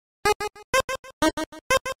What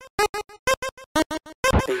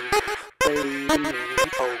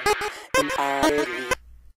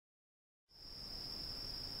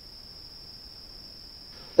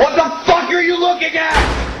the fuck are you looking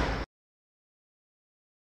at?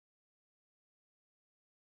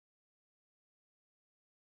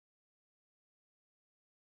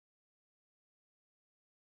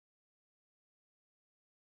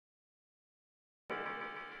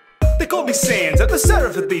 They call me Sands at the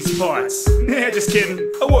sheriff of these parts. Yeah, just kidding.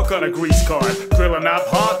 I work on a grease cart, grilling up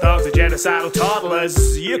hot dogs to genocidal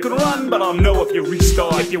toddlers. You can run, but I'll know if you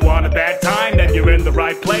restart. If you want a bad time, then you're in the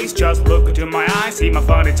right place. Just look into my eyes, see my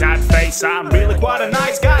funny tight face. I'm really quite a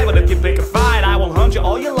nice guy, but if you pick a fight, I will hunt you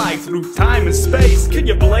all your life through time and space. Can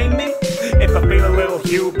you blame me? If I feel a little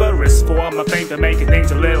hubris, form a feint to making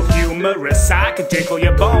things a little humorous. I can tickle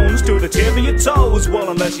your bones to the tip of your toes. Well,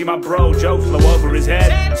 unless you're my bro, jokes flow over his head.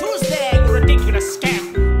 Sands, who's there, you ridiculous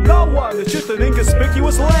scamp? No one, it's just an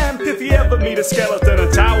inconspicuous lamp. If you ever meet a skeleton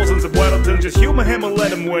and towels and some Weddleton, just humor him and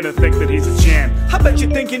let him win and think that he's a champ. I bet you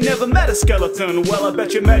think you never met a skeleton. Well, I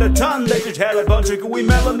bet you met a ton. They just had a bunch of gooey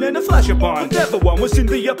melanin to flash upon. The never one was in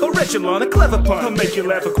the upper echelon, a clever pun. I'll make you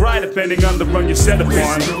laugh or cry depending on the run you set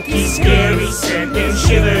upon. Spooky, scary, sending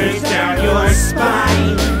shivers down your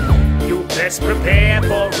spine. You best prepare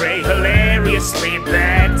for a hilariously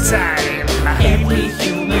bad time. Every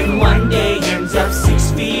human one day ends up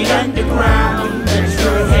 6 feet underground. But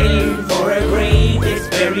you're heading for a grave that's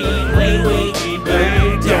buried way, way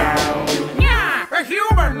deeper down. Yeah, a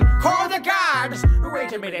human! Call the guards!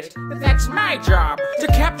 Wait a minute, that's my job. To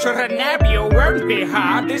capture a nab you won't be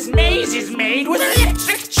hard. This maze is made with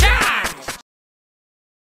electric charge!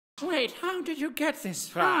 Wait, how did you get this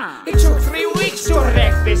far? It took 3 weeks to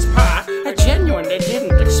erect this part. I genuinely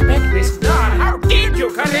didn't expect this done. How did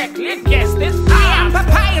you correctly guess this part? I am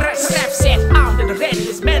Papyrus! Snap set, armed and ready.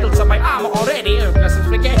 This medals on my armor already. Plus some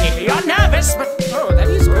spaghetti. You're nervous, but oh, that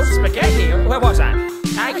is good spaghetti. Where was I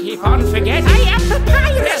keep on forgetting. I am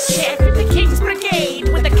Papyrus, chef of the King's Brigade.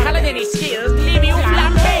 With the culinary skills, leave you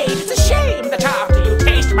flambéed. It's a shame that after you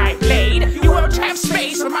taste my blade, you won't have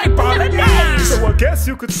space for my bolognese. So I guess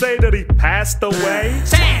you could say that he passed away.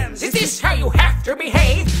 Sands, is this how you have to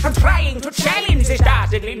behave? I'm trying to challenge this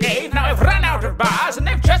dastardly knave. Now I've run out of bars and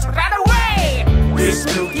they've just run away. This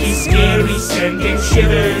spooky, scary, sending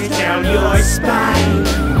shivers down your spine.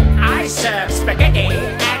 I serve spaghetti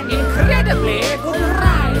and incredibly good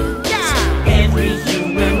rhyme. Yeah. Every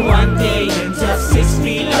human one day ends up 6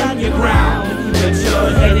 feet underground. But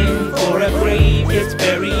you're heading for a grave that's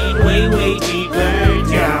buried way, way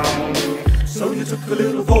deeper down. So you took a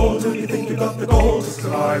little fall till you think you got the goal to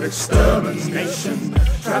start extermination.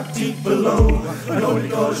 Trapped deep below, and all you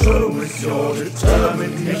gotta show is your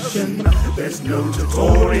determination. There's no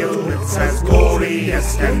tutorial, it's as gory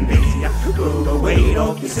as can be. Will the weight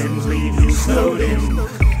of your sins leave you snowed in?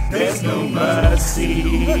 There's no mercy.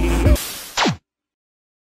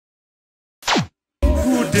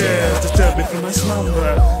 Who dares disturb me from my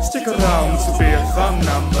slumber? Stick around, this will be a fun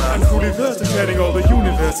number. I'm fully versed in turning all the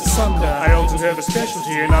universe asunder. I also have a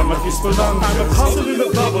specialty and I'm a peaceful lunge. I'm a puzzle in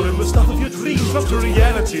a bubble in the stuff of your dreams. Trust to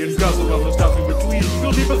reality and guzzle on the stuff in between.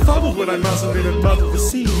 You'll be befuddled when I muzzle in and muddle the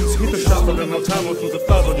seams. Hit the shuffle and I'll tumble through the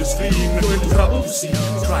fuzzle you stream. You're in trouble, you see.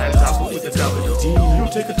 Try and tussle with the WD.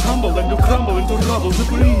 You'll take a tumble and you'll crumble into rubble to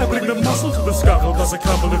green. I bring the muscle to the scuffle, plus a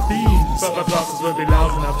couple of beams. But my bosses won't be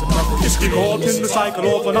loud enough to muffle. Just get caught in the cycle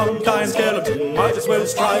of an undying skeleton. Might as well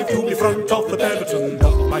strive to be front of the peloton.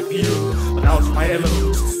 Not my field, but out my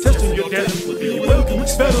element. Testing your death will be a welcome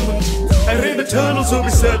experiment. I read eternal, so be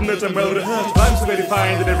certain that I'm well rehearsed. I'm so very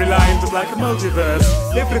fine that every line is like a multiverse.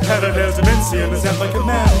 Every parallel dimension is at my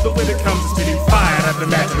command. But when it comes to spitting fire at the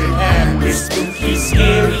matter in hand, This spooky,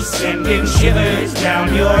 scary, sending shivers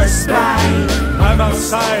down your spine. I'm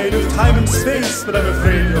outside of time and space, but I'm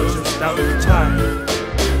afraid you're just out of time.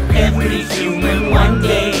 Every human one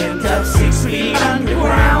day ends up 6 feet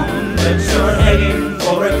underground. But you're heading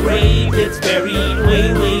for a grave that's buried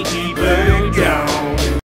way, way deeper down.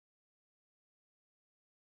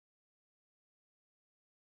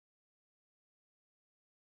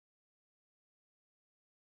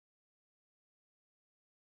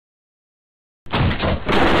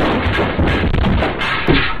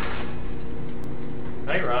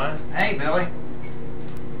 Hey, Ron. Hey, Billy.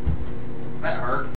 That hurt.